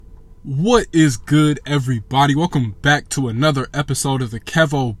What is good, everybody? Welcome back to another episode of the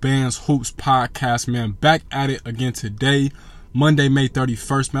Kevo Bands Hoops podcast, man. Back at it again today, Monday, May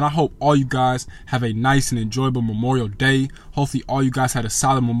 31st, man. I hope all you guys have a nice and enjoyable Memorial Day. Hopefully all you guys had a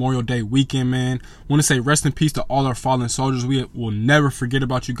solid Memorial Day weekend, man. Want to say rest in peace to all our fallen soldiers. We will never forget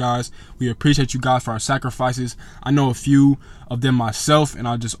about you guys. We appreciate you guys for our sacrifices. I know a few of them myself, and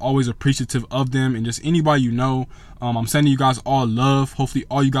I'm just always appreciative of them and just anybody you know. I'm sending you guys all love. Hopefully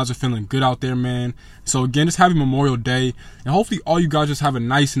all you guys are feeling good out there, man. So again, just happy Memorial Day, and hopefully all you guys just have a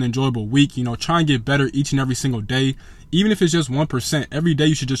nice and enjoyable week. You know, try and get better each and every single day. Even if it's just 1%, every day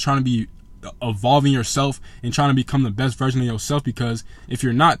you should just try to be evolving yourself and trying to become the best version of yourself, because if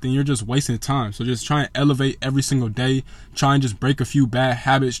you're not, then you're just wasting time. So just try and elevate every single day. Try and just break a few bad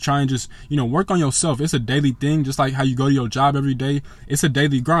habits. Try and just, work on yourself. It's a daily thing, just like how you go to your job every day. It's a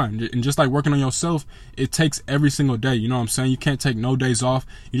daily grind. And just like working on yourself, it takes every single day. You know what I'm saying? You can't take no days off.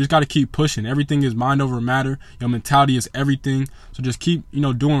 You just got to keep pushing. Everything is mind over matter. Your mentality is everything. So just keep,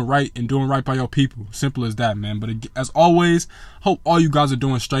 doing right and doing right by your people. Simple as that, man. But as always, hope all you guys are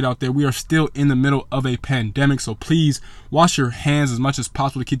doing straight out there. We are still in the middle of a pandemic, so please wash your hands as much as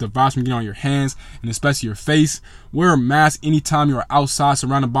possible to keep the virus from getting on your hands and especially your face. Wear a mask anytime you are outside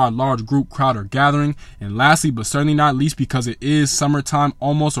surrounded by a large group, crowd, or gathering. And lastly, but certainly not least, because it is summertime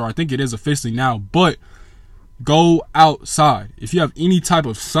almost, or I think it is officially now, but go outside. If you have any type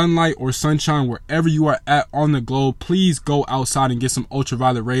of sunlight or sunshine wherever you are at on the globe, please go outside and get some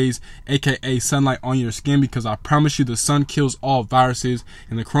ultraviolet rays, aka sunlight, on your skin, because I promise you the sun kills all viruses,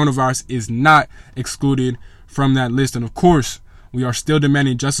 and the coronavirus is not excluded from that list. And of course, we are still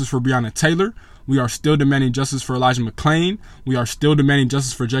demanding justice for Breonna Taylor. We are still demanding justice for Elijah McClain. We are still demanding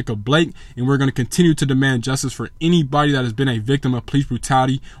justice for Jacob Blake. And we're going to continue to demand justice for anybody that has been a victim of police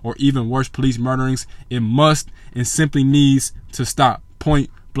brutality or even worse, police murderings. It must and simply needs to stop.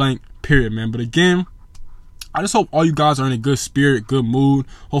 Point blank, period, man. But again, I just hope all you guys are in a good spirit, good mood.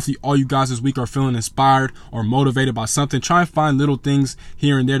 Hopefully all you guys this week are feeling inspired or motivated by something. Try and find little things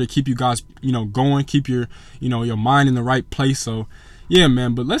here and there to keep you guys, going, keep your, your mind in the right place. So yeah,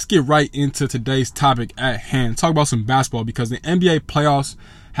 man, but let's get right into today's topic at hand. Talk about some basketball, because the NBA playoffs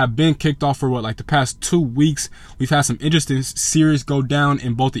have been kicked off for the past 2 weeks. We've had some interesting series go down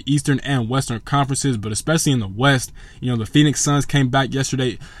in both the Eastern and Western conferences, but especially in the West. The Phoenix Suns came back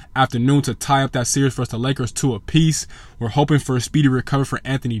yesterday afternoon to tie up that series versus the Lakers 2-apiece. We're hoping for a speedy recovery for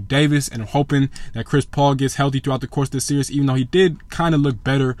Anthony Davis, and hoping that Chris Paul gets healthy throughout the course of this series, even though he did kind of look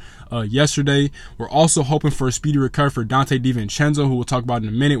better yesterday. We're also hoping for a speedy recovery for Dante DiVincenzo, who we'll talk about in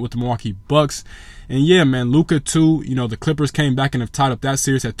a minute, with the Milwaukee Bucks. And yeah, man, Luka too. The Clippers came back and have tied up that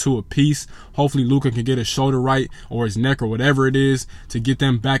series at 2-apiece. Hopefully Luka can get his shoulder right, or his neck, or whatever it is, to get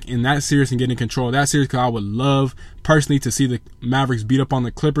them back in that series and get in control of that series, because I would love personally to see the Mavericks beat up on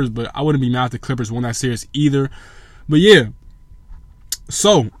the Clippers, but I wouldn't be mad if the Clippers won that series either. But yeah,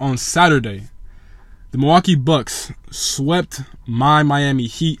 so on Saturday, the Milwaukee Bucks swept my Miami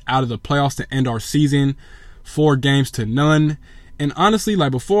Heat out of the playoffs to end our season 4-0. And honestly,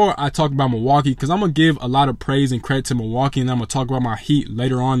 before I talk about Milwaukee, because I'm going to give a lot of praise and credit to Milwaukee, and then I'm going to talk about my Heat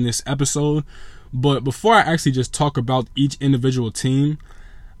later on in this episode. But before I actually just talk about each individual team,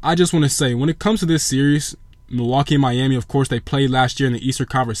 I just want to say, when it comes to this series, Milwaukee and Miami, of course, they played last year in the Eastern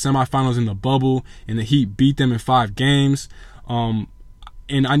Conference semifinals in the bubble, and the Heat beat them in 5 games. And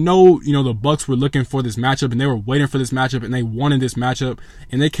I know, the Bucks were looking for this matchup, and they were waiting for this matchup, and they wanted this matchup,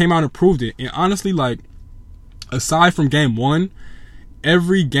 and they came out and proved it. And honestly, aside from game 1,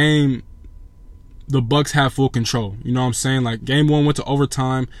 every game the Bucks have full control. You know what I'm saying? Game 1 went to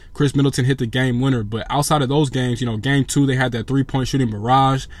overtime. Chris Middleton hit the game winner. But outside of those games, game 2, they had that 3-point shooting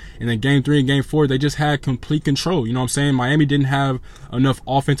barrage. And then game 3 and game 4, they just had complete control. You know what I'm saying? Miami didn't have enough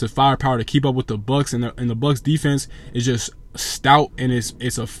offensive firepower to keep up with the Bucks. And the Bucks defense is just stout, and it's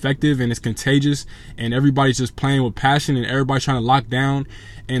effective, and it's contagious. And everybody's just playing with passion, and everybody's trying to lock down.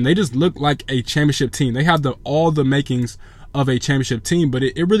 And they just look like a championship team. They have all the makings of a championship team. But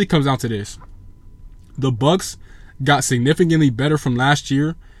it really comes down to this. The Bucks got significantly better from last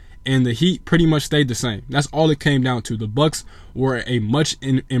year, and the Heat pretty much stayed the same. That's all it came down to. The Bucks were a much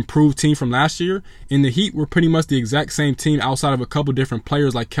improved team from last year, and the Heat were pretty much the exact same team outside of a couple different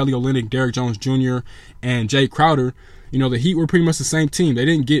players like Kelly Olynyk, Derrick Jones Jr., and Jay Crowder. The Heat were pretty much the same team. They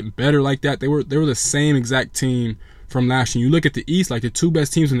didn't get better like that. They were the same exact team from last year. You look at the East, the 2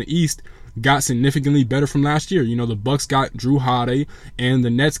 best teams in the East got significantly better from last year. The Bucks got Drew Holiday, and the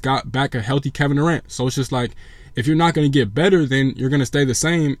Nets got back a healthy Kevin Durant. So it's just if you're not going to get better, then you're going to stay the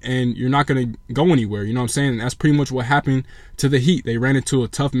same, and you're not going to go anywhere. You know what I'm saying? And that's pretty much what happened to the Heat. They ran into a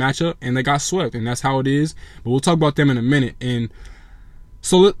tough matchup, and they got swept, and that's how it is. But we'll talk about them in a minute. And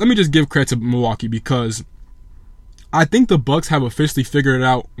So let me just give credit to Milwaukee, because I think the Bucks have officially figured it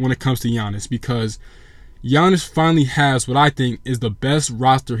out when it comes to Giannis, because Giannis finally has what I think is the best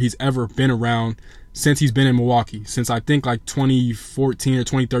roster he's ever been around since he's been in Milwaukee, since I think like 2014 or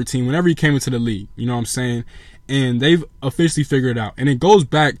 2013, whenever he came into the league, you know what I'm saying? And they've officially figured it out. And it goes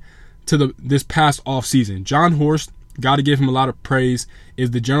back to this past offseason. John Horst, got to give him a lot of praise,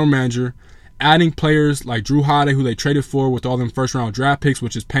 is the general manager, adding players like Jrue Holiday, who they traded for with all them first-round draft picks,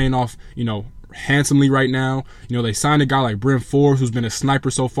 which is paying off, handsomely right now. They signed a guy like Bryn Forbes, who's been a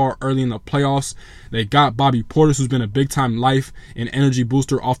sniper so far early in the playoffs. They got Bobby Portis, who's been a big-time life and energy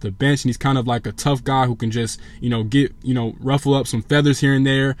booster off the bench, and he's kind of like a tough guy who can just, get, ruffle up some feathers here and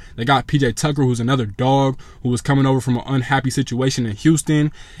there. They got PJ Tucker, who's another dog who was coming over from an unhappy situation in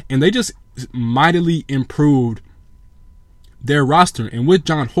Houston, and they just mightily improved their roster. And with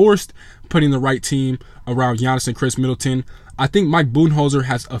John Horst putting the right team around Giannis and Chris Middleton, I think Mike Budenholzer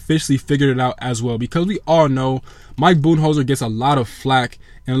has officially figured it out as well, because we all know Mike Budenholzer gets a lot of flack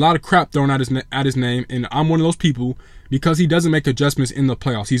and a lot of crap thrown at his name, and I'm one of those people, because he doesn't make adjustments in the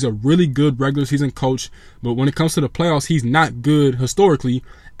playoffs. He's a really good regular season coach, but when it comes to the playoffs, he's not good historically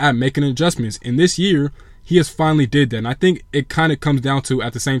at making adjustments. And this year, he has finally did that. And I think it kind of comes down to,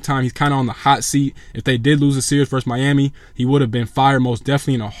 at the same time, he's kind of on the hot seat. If they did lose the series versus Miami, he would have been fired most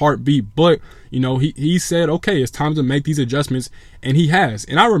definitely in a heartbeat. But, he said, okay, it's time to make these adjustments, and he has.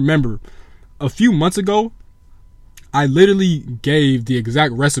 And I remember a few months ago, I literally gave the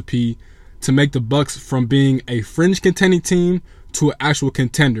exact recipe to make the Bucks from being a fringe contending team to an actual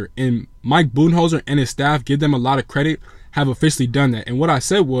contender. And Mike Budenholzer and his staff, give them a lot of credit, have officially done that. And what I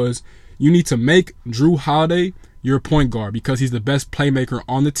said was, you need to make Jrue Holiday your point guard, because he's the best playmaker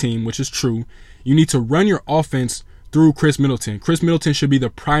on the team, which is true. You need to run your offense through Chris Middleton. Chris Middleton should be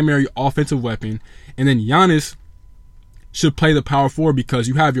the primary offensive weapon. And then Giannis should play the power forward, because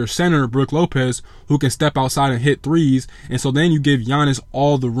you have your center, Brook Lopez, who can step outside and hit threes. And so then you give Giannis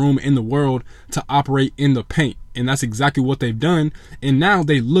all the room in the world to operate in the paint. And that's exactly what they've done. And now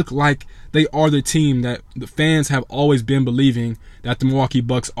they look like they are the team that the fans have always been believing that the Milwaukee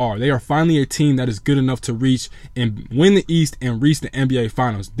Bucks are. They are finally a team that is good enough to reach and win the East and reach the NBA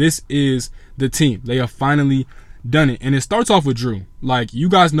Finals. This is the team. They have finally done it. And it starts off with Jrue. Like, you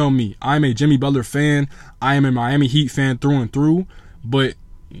guys know me. I'm a Jimmy Butler fan. I am a Miami Heat fan through and through. But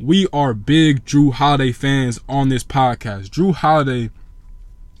we are big Jrue Holiday fans on this podcast. Jrue Holiday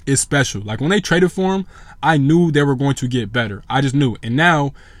is special. Like, when they traded for him, I knew they were going to get better. I just knew. And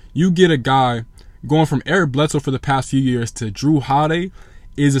now you get a guy going from Eric Bledsoe for the past few years to Jrue Holiday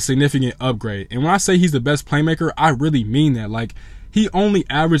is a significant upgrade. And when I say he's the best playmaker, I really mean that. Like, he only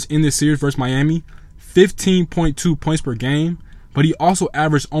averaged in this series versus Miami 15.2 points per game, but he also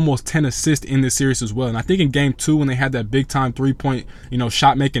averaged almost 10 assists in this series as well. And I think in game 2, when they had that big time 3-point,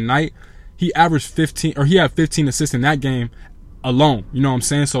 shot making night, he averaged 15, or he had 15 assists in that game alone. You know what I'm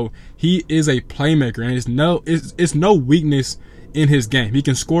saying? So he is a playmaker, and it's no weakness in his game. He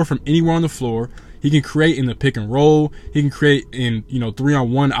can score from anywhere on the floor. He can create in the pick and roll. He can create in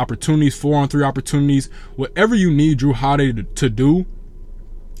 3-on-1 opportunities, 4-on-3 opportunities. Whatever you need Jrue Holiday to do,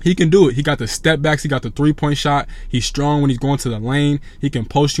 he can do it. He got the step backs. He got the 3-point shot. He's strong when he's going to the lane. He can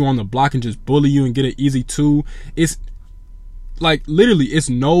post you on the block and just bully you and get an easy 2. It's like, literally, it's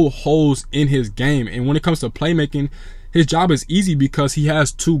no holes in his game. And when it comes to playmaking, his job is easy, because he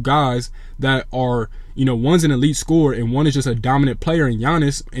has 2 guys that are, one's an elite scorer and one is just a dominant player in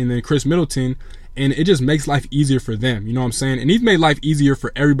Giannis and then Chris Middleton. And it just makes life easier for them. You know what I'm saying? And he's made life easier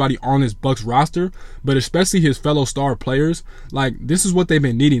for everybody on this Bucks roster, but especially his fellow star players. Like, this is what they've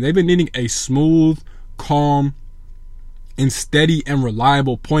been needing. They've been needing a smooth, calm, and steady and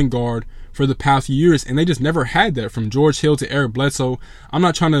reliable point guard for the past few years, and they just never had that, from George Hill to Eric Bledsoe. I'm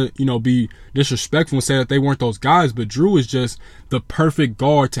not trying to, be disrespectful and say that they weren't those guys, but Jrue is just the perfect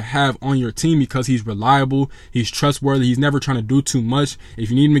guard to have on your team, because he's reliable, he's trustworthy, he's never trying to do too much. If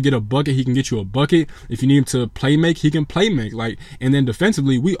you need him to get a bucket, he can get you a bucket. If you need him to play make, he can play make. Like, and then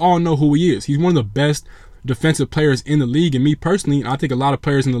defensively, we all know who he is. He's one of the best defensive players in the league, and me personally, and I think a lot of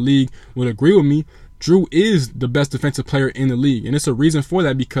players in the league would agree with me, Jrue is the best defensive player in the league. And it's a reason for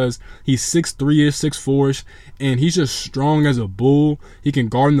that, because he's 6'3-ish, 6'4-ish, and he's just strong as a bull. He can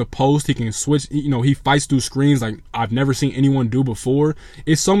guard in the post. He can switch. He fights through screens like I've never seen anyone do before.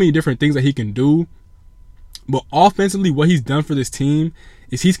 It's so many different things that he can do. But offensively, what he's done for this team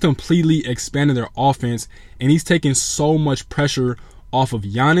is he's completely expanded their offense, and he's taken so much pressure off of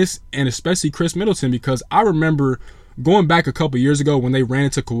Giannis and especially Chris Middleton, because I remember going back a couple years ago when they ran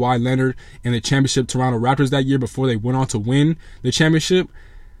into Kawhi Leonard in the championship Toronto Raptors that year before they went on to win the championship.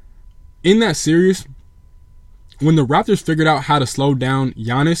 In that series, when the Raptors figured out how to slow down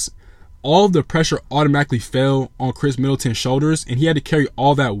Giannis, all of the pressure automatically fell on Chris Middleton's shoulders, and he had to carry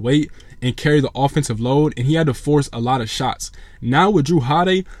all that weight and carry the offensive load, and he had to force a lot of shots. Now with Jrue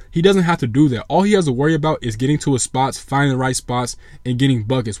Holiday, he doesn't have to do that. All he has to worry about is getting to his spots, finding the right spots, and getting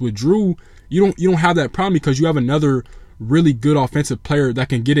buckets. With Jrue, you don't have that problem because you have another really good offensive player that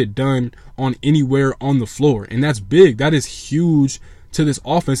can get it done on anywhere on the floor, and that's big. That is huge to this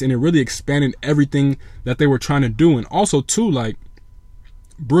offense, and it really expanded everything that they were trying to do. And also too, like,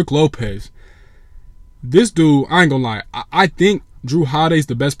 Brook Lopez, this dude, I ain't gonna lie, I think Jrue Holiday's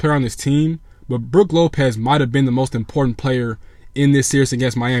the best player on this team, but Brook Lopez might have been the most important player in this series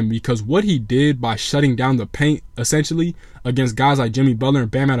against Miami, because what he did by shutting down the paint, essentially, against guys like Jimmy Butler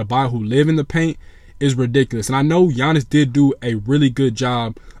and Bam Adebayo who live in the paint, is ridiculous. And I know Giannis did do a really good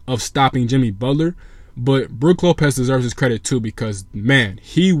job of stopping Jimmy Butler, but Brook Lopez deserves his credit too, because, man,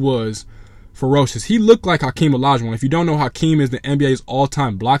 he was ferocious. He looked like Hakeem Olajuwon. If you don't know, Hakeem is the NBA's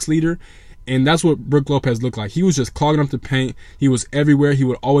all-time blocks leader, and that's what Brook Lopez looked like. He was just clogging up the paint. He was everywhere. He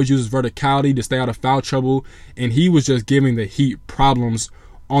would always use his verticality to stay out of foul trouble, and he was just giving the Heat problems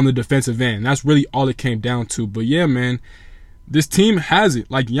on the defensive end. That's really all it came down to. But yeah, man, this team has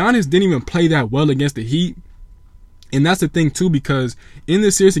it. Like, Giannis didn't even play that well against the Heat. And that's the thing too, because in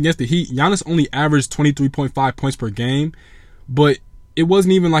this series against the Heat, Giannis only averaged 23.5 points per game, but it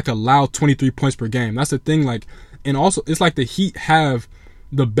wasn't even like a loud 23 points per game. That's the thing. Like, and also it's like the Heat have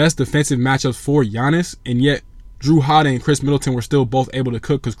the best defensive matchups for Giannis, and yet Jrue Holiday and Chris Middleton were still both able to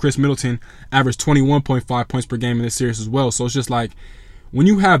cook, because Chris Middleton averaged 21.5 points per game in this series as well. So it's just like, when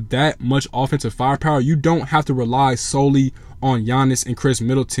you have that much offensive firepower, you don't have to rely solely on Giannis and Chris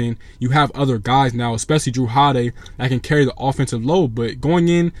Middleton. You have other guys now, especially Jrue Holiday, that can carry the offensive load. But going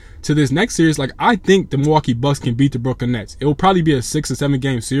into this next series, like, I think the Milwaukee Bucks can beat the Brooklyn Nets. It will probably be a 6 or 7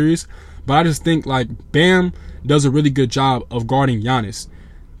 game series, but I just think, like, Bam does a really good job of guarding Giannis.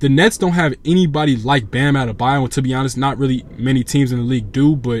 The Nets don't have anybody like Bam Adebayo, and to be honest, not really many teams in the league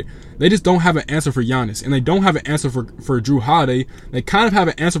do, but they just don't have an answer for Giannis, and they don't have an answer for Jrue Holiday. They kind of have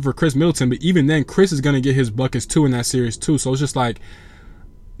an answer for Chris Middleton, but even then, Chris is going to get his buckets too in that series too. So it's just like,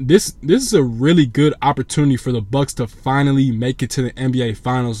 this is a really good opportunity for the Bucks to finally make it to the NBA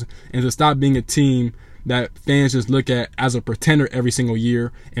Finals, and to stop being a team that fans just look at as a pretender every single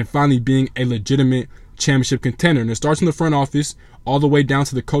year, and finally being a legitimate championship contender. And it starts in the front office all the way down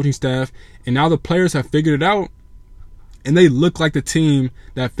to the coaching staff, and now the players have figured it out, and they look like the team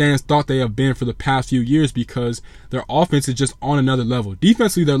that fans thought they have been for the past few years, because their offense is just on another level.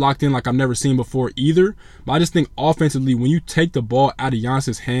 Defensively, they're locked in like I've never seen before either, but I just think offensively, when you take the ball out of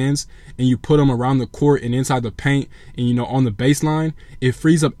Giannis's hands and you put him around the court and inside the paint and, you know, on the baseline, it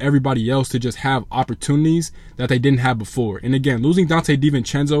frees up everybody else to just have opportunities that they didn't have before. And again, losing Dante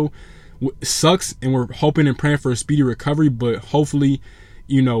DiVincenzo sucks, and we're hoping and praying for a speedy recovery, but hopefully,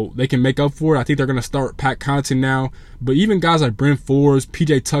 you know, they can make up for it. I think they're going to start Pat Connaughton now, but even guys like Bryn Forbes,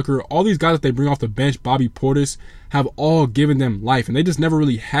 PJ Tucker, all these guys that they bring off the bench, Bobby Portis, have all given them life, and they just never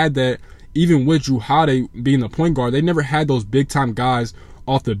really had that. Even with Jrue Holiday being the point guard, they never had those big time guys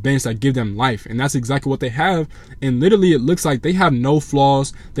off the bench that give them life, and that's exactly what they have. And literally, it looks like they have no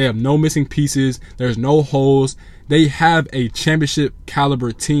flaws, they have no missing pieces, there's no holes. They have a championship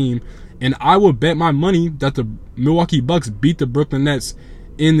caliber team, and I would bet my money that the Milwaukee Bucks beat the Brooklyn Nets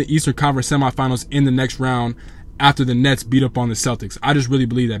in the Eastern Conference semifinals in the next round, after the Nets beat up on the Celtics. I just really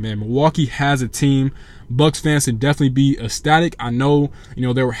believe that, man. Milwaukee has a team. Bucks fans can definitely be ecstatic. I know, you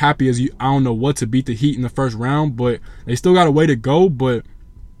know, they were happy as I don't know what, to beat the Heat in the first round, but they still got a way to go. But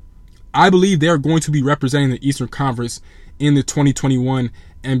I believe they are going to be representing the Eastern Conference in the 2021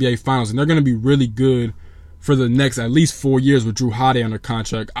 NBA Finals, and they're going to be really good for the next at least 4 years with Jrue Holiday under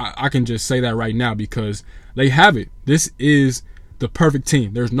contract. I can just say that right now, because they have it. This is the perfect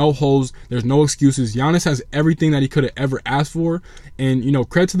team. There's no holes. There's no excuses. Giannis has everything that he could have ever asked for. And, you know,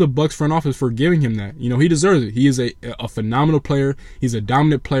 credit to the Bucks front office for giving him that. You know, he deserves it. He is a phenomenal player. He's a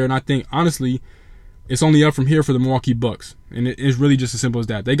dominant player. And I think, honestly, it's only up from here for the Milwaukee Bucks. And it's really just as simple as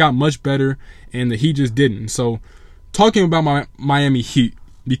that. They got much better, and the Heat just didn't. So, talking about my Miami Heat,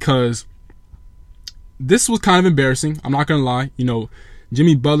 because this was kind of embarrassing. I'm not going to lie. You know,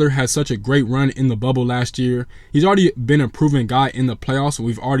 Jimmy Butler had such a great run in the bubble last year. He's already been a proven guy in the playoffs.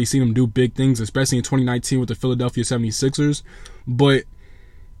 We've already seen him do big things, especially in 2019 with the Philadelphia 76ers. But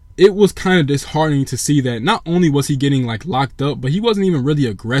it was kind of disheartening to see that not only was he getting like locked up, but he wasn't even really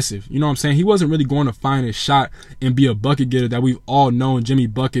aggressive. You know what I'm saying? He wasn't really going to find his shot and be a bucket getter that we've all known Jimmy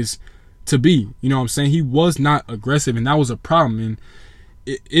Buckets to be. You know what I'm saying? He was not aggressive, and that was a problem. And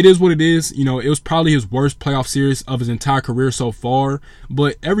it is what it is. You know, it was probably his worst playoff series of his entire career so far,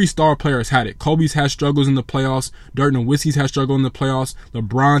 but every star player has had it. Kobe's had struggles in the playoffs. Dirk Nowitzki's had struggles in the playoffs.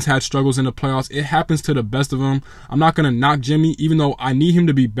 LeBron's had struggles in the playoffs. It happens to the best of them. I'm not going to knock Jimmy, even though I need him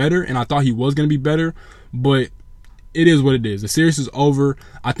to be better, and I thought he was going to be better, but it is what it is. The series is over.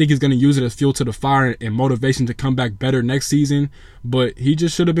 I think he's going to use it as fuel to the fire and motivation to come back better next season, but he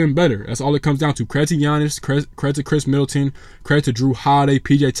just should have been better. That's all it comes down to. Credit to Giannis, credit to Chris Middleton, credit to Drew Holiday,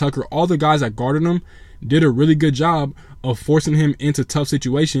 PJ Tucker, all the guys that guarded him did a really good job of forcing him into tough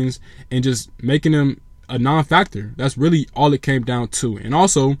situations and just making him a non-factor. That's really all it came down to. And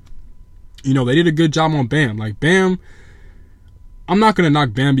also, you know, they did a good job on Bam. Like, Bam, I'm not going to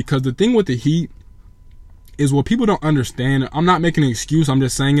knock Bam, because the thing with the Heat is what people don't understand. I'm not making an excuse. I'm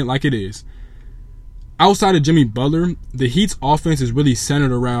just saying it like it is. Outside of Jimmy Butler, the Heat's offense is really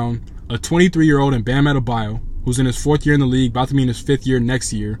centered around a 23-year-old in Bam Adebayo, who's in his 4th year in the league, about to be in his 5th year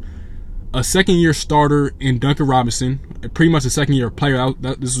next year. A 2nd-year starter in Duncan Robinson, pretty much a 2nd-year player.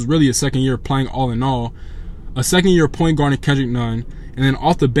 This was really a 2nd year playing all in all. A 2nd-year point guard in Kendrick Nunn. And then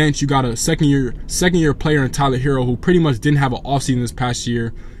off the bench, you got a second year player in Tyler Hero, who pretty much didn't have an offseason this past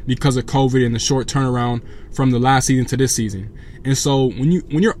year because of COVID and the short turnaround from the last season to this season. And so when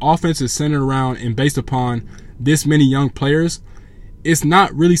your offense is centered around and based upon this many young players, it's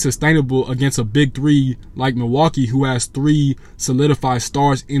not really sustainable against a big three like Milwaukee, who has 3 solidified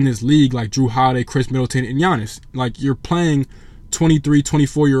stars in this league like Drew Holiday, Chris Middleton, and Giannis. Like, you're playing 23,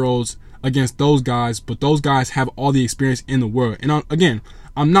 24-year-olds against those guys, but those guys have all the experience in the world. And again,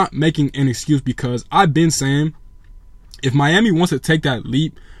 I'm not making an excuse, because I've been saying if Miami wants to take that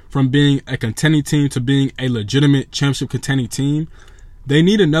leap from being a contending team to being a legitimate championship contending team, they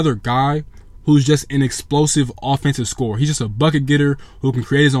need another guy who's just an explosive offensive scorer. He's just a bucket getter who can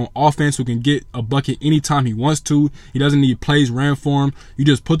create his own offense, who can get a bucket anytime he wants to. He doesn't need plays ran for him. You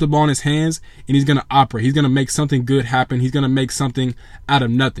just put the ball in his hands and he's going to operate. He's going to make something good happen. He's going to make something out of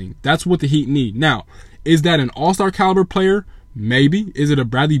nothing. That's what the Heat need. Now, is that an all-star caliber player? Maybe. Is it a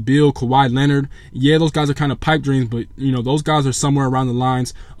Bradley Beal, Kawhi Leonard? Yeah, those guys are kind of pipe dreams, but you know, those guys are somewhere around the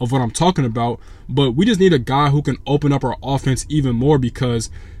lines of what I'm talking about. But we just need a guy who can open up our offense even more, because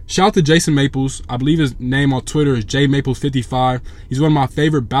shout out to Jason Maples. I believe his name on Twitter is JMaples55. He's one of my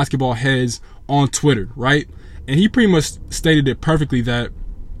favorite basketball heads on Twitter, right? And he pretty much stated it perfectly that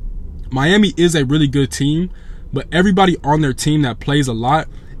Miami is a really good team, but everybody on their team that plays a lot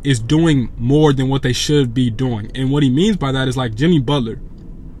is doing more than what they should be doing. And what he means by that is, like, Jimmy Butler.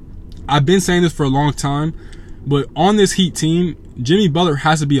 I've been saying this for a long time, but on this Heat team, Jimmy Butler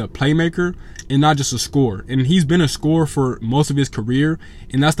has to be a playmaker and not just a scorer. And he's been a scorer for most of his career,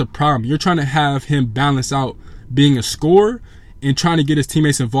 and that's the problem. You're trying to have him balance out being a scorer and trying to get his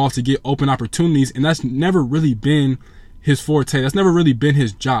teammates involved to get open opportunities, and that's never really been his forte. That's never really been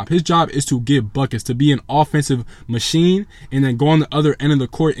his job. His job is to get buckets, to be an offensive machine, and then go on the other end of the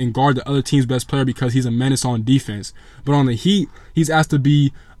court and guard the other team's best player because he's a menace on defense. But on the Heat, he's asked to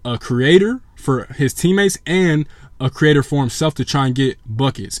be a creator for his teammates and a creator for himself to try and get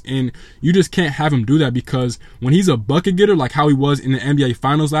buckets. And you just can't have him do that, because when he's a bucket getter, like how he was in the NBA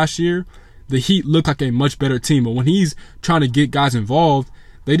Finals last year, the Heat look like a much better team. But when he's trying to get guys involved,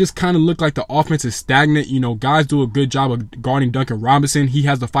 they just kind of look like the offense is stagnant. You know, guys do a good job of guarding Duncan Robinson. He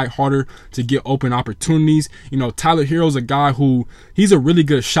has to fight harder to get open opportunities. You know, Tyler Hero's a guy who, he's a really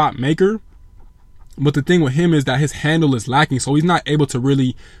good shot maker, but the thing with him is that his handle is lacking, so he's not able to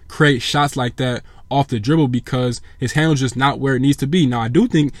really create shots like that off the dribble because his handle's just not where it needs to be. Now, I do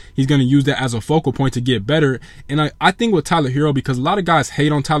think he's going to use that as a focal point to get better, and I think with Tyler Hero, because a lot of guys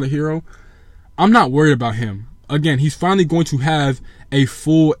hate on Tyler Hero, I'm not worried about him. Again, he's finally going to have a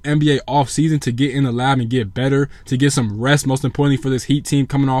full NBA offseason to get in the lab and get better, to get some rest, most importantly for this Heat team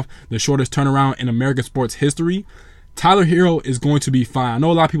coming off the shortest turnaround in American sports history. Tyler Hero is going to be fine. I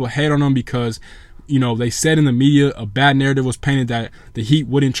know a lot of people hate on him because, you know, they said in the media a bad narrative was painted that the Heat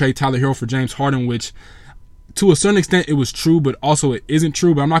wouldn't trade Tyler Hero for James Harden, which to a certain extent it was true, but also it isn't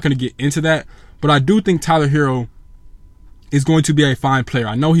true. But I'm not going to get into that. But I do think Tyler Hero is going to be a fine player.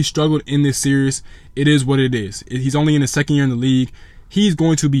 I know he struggled in this series. It is what it is. He's only in his 2nd year in the league. He's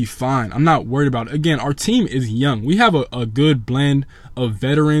going to be fine. I'm not worried about it. Again, our team is young. We have a good blend of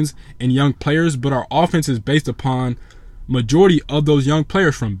veterans and young players, but our offense is based upon majority of those young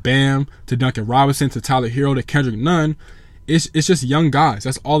players, from Bam to Duncan Robinson to Tyler Hero to Kendrick Nunn. It's just young guys.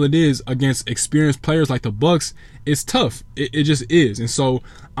 That's all it is. Against experienced players like the Bucks, it's tough. It just is. And so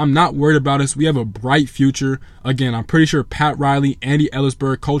I'm not worried about us. We have a bright future. Again, I'm pretty sure Pat Riley, Andy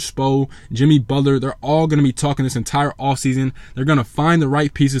Ellisberg, Coach Spo, Jimmy Butler, they're all going to be talking this entire offseason. They're going to find the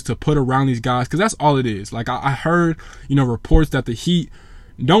right pieces to put around these guys, because that's all it is. Like I heard, you know, reports that the Heat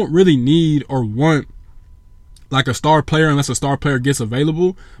don't really need or want like a star player unless a star player gets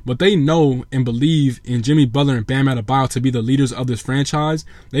available, but they know and believe in Jimmy Butler and Bam Adebayo to be the leaders of this franchise.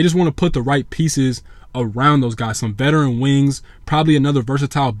 They just want to put the right pieces around those guys, some veteran wings, probably another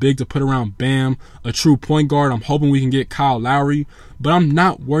versatile big to put around Bam, a true point guard. I'm hoping we can get Kyle Lowry, but I'm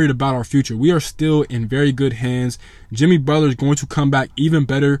not worried about our future. We are still in very good hands. Jimmy Butler is going to come back even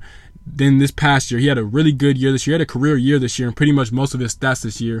better than this past year. He had a really good year this year. He had a career year this year and pretty much most of his stats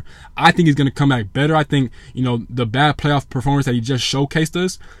this year. I think he's going to come back better. I think, the bad playoff performance that he just showcased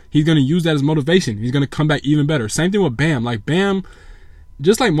us, he's going to use that as motivation. He's going to come back even better. Same thing with Bam. Like Bam,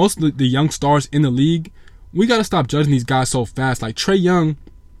 just like most of the young stars in the league, we got to stop judging these guys so fast. Like Trae Young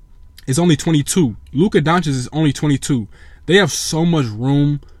is only 22. Luka Doncic is only 22. They have so much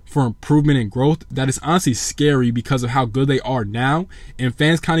room for improvement and growth that is honestly scary because of how good they are now, and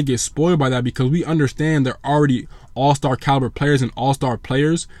fans kind of get spoiled by that because we understand they're already all-star caliber players and all-star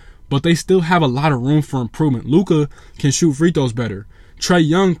players, but they still have a lot of room for improvement. Luka can shoot free throws better. Trae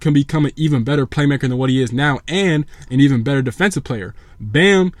Young can become an even better playmaker than what he is now and an even better defensive player.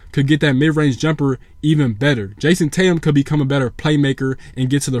 Bam could get that mid-range jumper even better. Jason Tatum could become a better playmaker and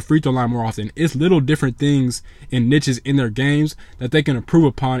get to the free throw line more often. It's little different things and niches in their games that they can improve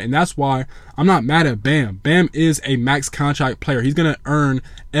upon, and that's why I'm not mad at Bam. Bam is a max contract player. He's going to earn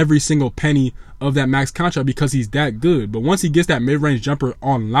every single penny of that max contract because he's that good. But once he gets that mid-range jumper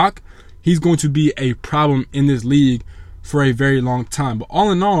on lock, he's going to be a problem in this league for a very long time. But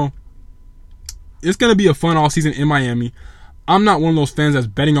all in all, it's going to be a fun offseason in Miami. I'm not one of those fans that's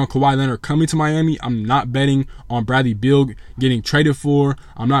betting on Kawhi Leonard coming to Miami. I'm not betting on Bradley Beal getting traded for.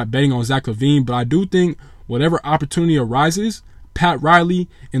 I'm not betting on Zach LaVine. But I do think whatever opportunity arises, Pat Riley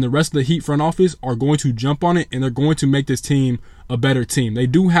and the rest of the Heat front office are going to jump on it, and they're going to make this team a better team. They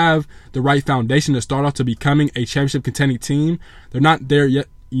do have the right foundation to start off to becoming a championship contending team. They're not there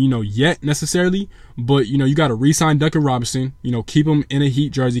yet necessarily, but you got to re-sign Duncan Robinson, keep him in a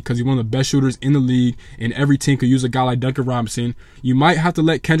Heat jersey because he's one of the best shooters in the league, and every team could use a guy like Duncan Robinson. You might have to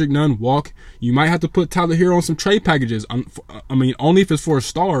let Kendrick Nunn walk. You might have to put Tyler Hero on some trade packages. Only if it's for a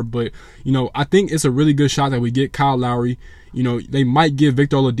star, but I think it's a really good shot that we get Kyle Lowry. They might give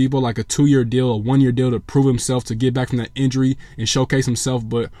Victor Oladipo like a 2-year deal, a 1-year deal to prove himself, to get back from that injury and showcase himself.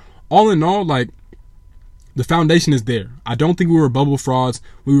 But all in all, the foundation is there. I don't think we were bubble frauds.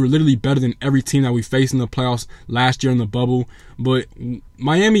 We were literally better than every team that we faced in the playoffs last year in the bubble. But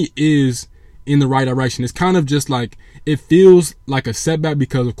Miami is in the right direction. It's kind of just it feels like a setback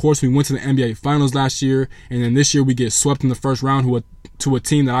because, of course, we went to the NBA Finals last year, and then this year we get swept in the first round to a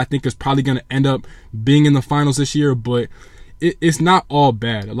team that I think is probably going to end up being in the finals this year. But it's not all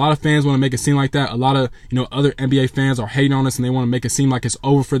bad. A lot of fans want to make it seem like that. A lot of other NBA fans are hating on us and they want to make it seem like it's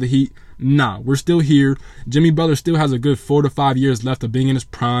over for the Heat. Nah, we're still here. Jimmy Butler still has a good 4 to 5 years left of being in his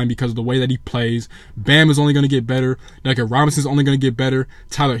prime because of the way that he plays. Bam is only going to get better. Duncan Robinson's only going to get better.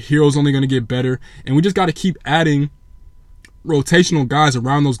 Tyler Hero's only going to get better. And we just got to keep adding rotational guys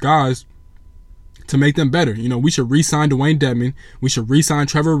around those guys to make them better. We should re-sign Dwayne Dedmon. We should re-sign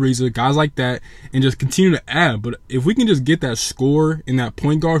Trevor Ariza, guys like that, and just continue to add. But if we can just get that score in that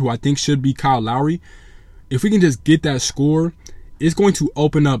point guard, who I think should be Kyle Lowry, if we can just get that score, it's going to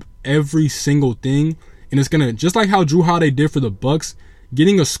open up every single thing. And it's going to, just like how Jrue Holiday did for the Bucks,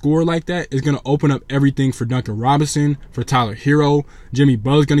 getting a score like that is going to open up everything for Duncan Robinson, for Tyler Hero. Jimmy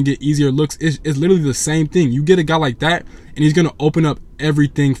Butler's going to get easier looks. It's literally the same thing. You get a guy like that, and he's going to open up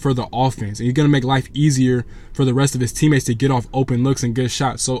everything for the offense. And he's going to make life easier for the rest of his teammates to get off open looks and good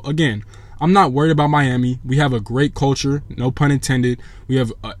shots. So, again, I'm not worried about Miami. We have a great culture, no pun intended. We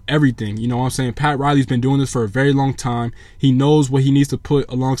have everything. You know what I'm saying? Pat Riley's been doing this for a very long time. He knows what he needs to put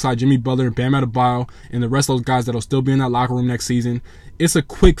alongside Jimmy Butler and Bam Adebayo and the rest of those guys that'll still be in that locker room next season. It's a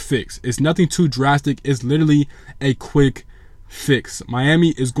quick fix. It's nothing too drastic. It's literally a quick fix.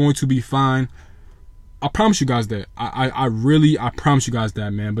 Miami is going to be fine. I promise you guys that. I promise you guys that,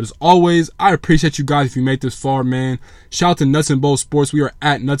 man. But as always, I appreciate you guys if you made this far, man. Shout out to Nuts and Bolts Sports. We are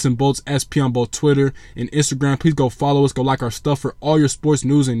at Nuts and Bolts SP on both Twitter and Instagram. Please go follow us. Go like our stuff for all your sports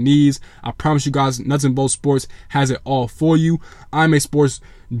news and needs. I promise you guys, Nuts and Bolts Sports has it all for you. I'm a sports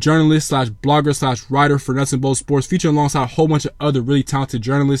journalist / blogger / writer for Nuts and Bolts Sports, featuring alongside a whole bunch of other really talented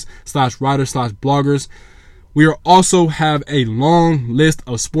journalists / writers / bloggers. We also have a long list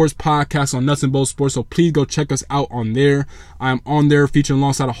of sports podcasts on Nuts and Bolts Sports, so please go check us out on there. I'm on there featuring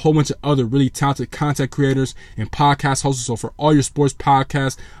alongside a whole bunch of other really talented content creators and podcast hosts. So for all your sports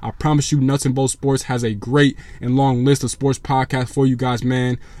podcasts, I promise you Nuts and Bolts Sports has a great and long list of sports podcasts for you guys,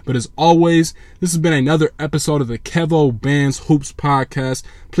 man. But as always, this has been another episode of the Kevo Bands Hoops Podcast.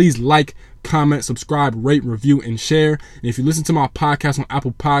 Please like, comment, subscribe, rate, review, and share. And if you listen to my podcast on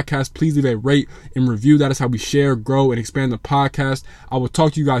Apple Podcasts, please leave a rate and review. That is how we share, grow, and expand the podcast. I will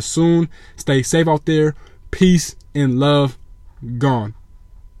talk to you guys soon. Stay safe out there. Peace and love. Gone.